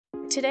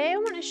Today I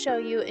want to show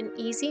you an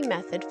easy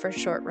method for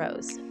short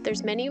rows.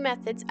 There's many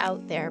methods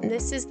out there.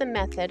 This is the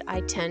method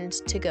I tend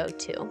to go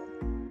to.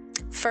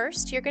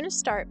 First, you're going to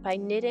start by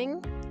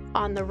knitting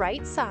on the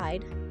right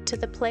side to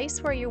the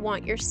place where you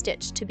want your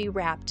stitch to be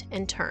wrapped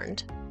and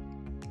turned.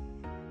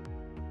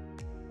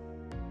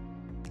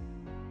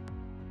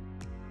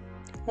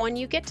 When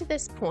you get to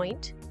this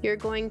point, you're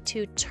going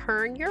to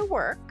turn your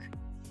work,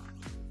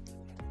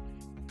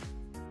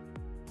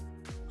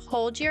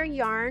 hold your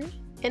yarn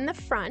in the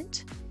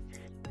front,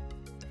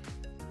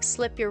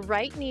 slip your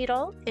right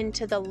needle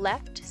into the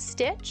left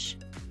stitch,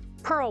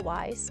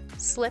 purlwise,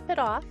 slip it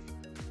off,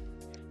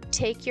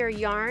 take your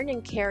yarn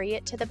and carry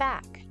it to the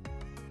back.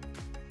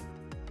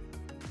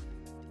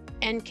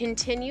 And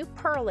continue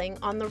purling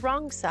on the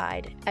wrong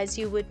side as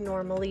you would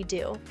normally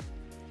do.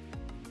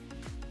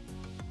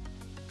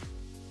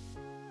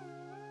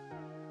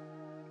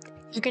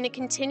 You're going to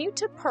continue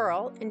to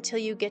purl until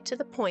you get to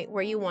the point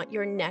where you want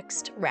your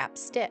next wrap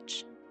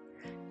stitch.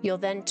 You'll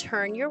then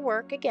turn your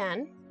work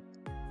again,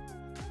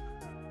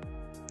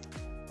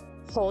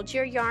 hold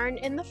your yarn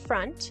in the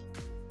front,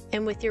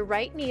 and with your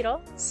right needle,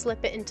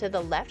 slip it into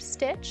the left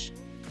stitch,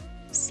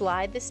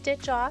 slide the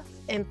stitch off,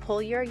 and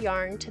pull your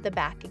yarn to the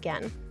back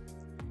again.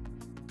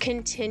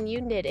 Continue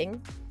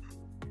knitting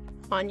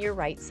on your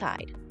right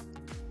side.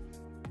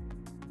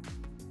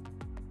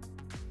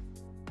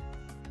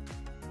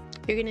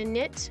 You're going to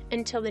knit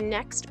until the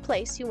next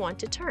place you want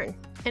to turn,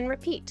 and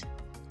repeat.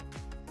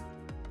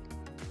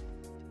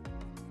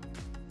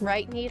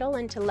 Right needle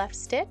into left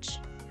stitch,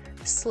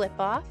 slip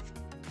off,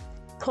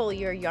 pull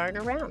your yarn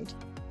around.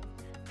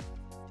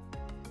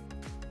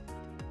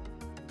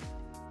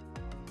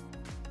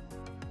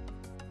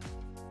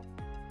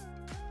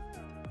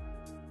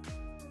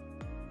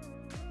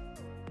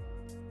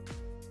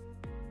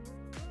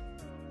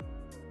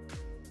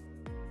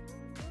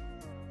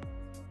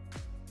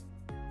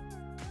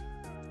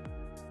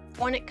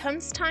 When it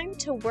comes time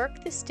to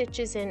work the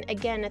stitches in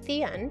again at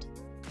the end,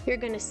 you're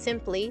going to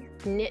simply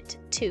knit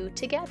two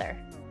together.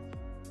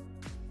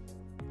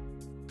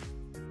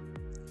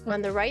 On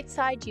the right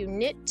side, you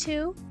knit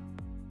two,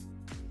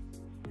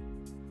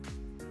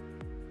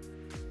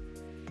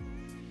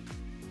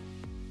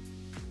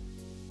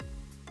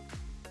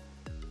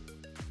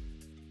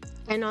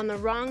 and on the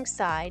wrong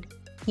side,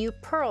 you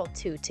purl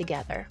two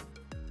together.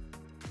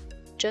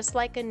 Just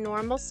like a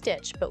normal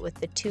stitch, but with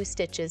the two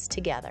stitches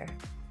together.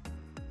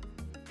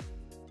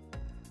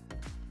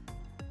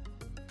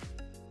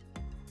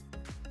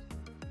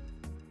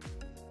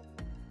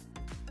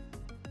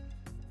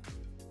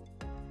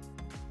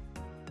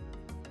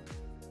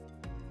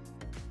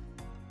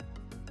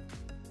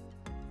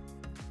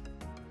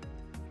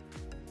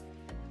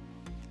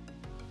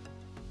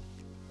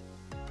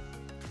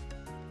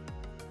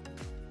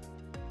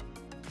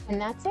 And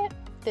that's it.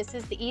 This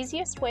is the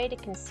easiest way to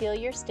conceal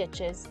your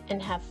stitches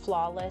and have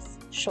flawless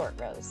short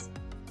rows.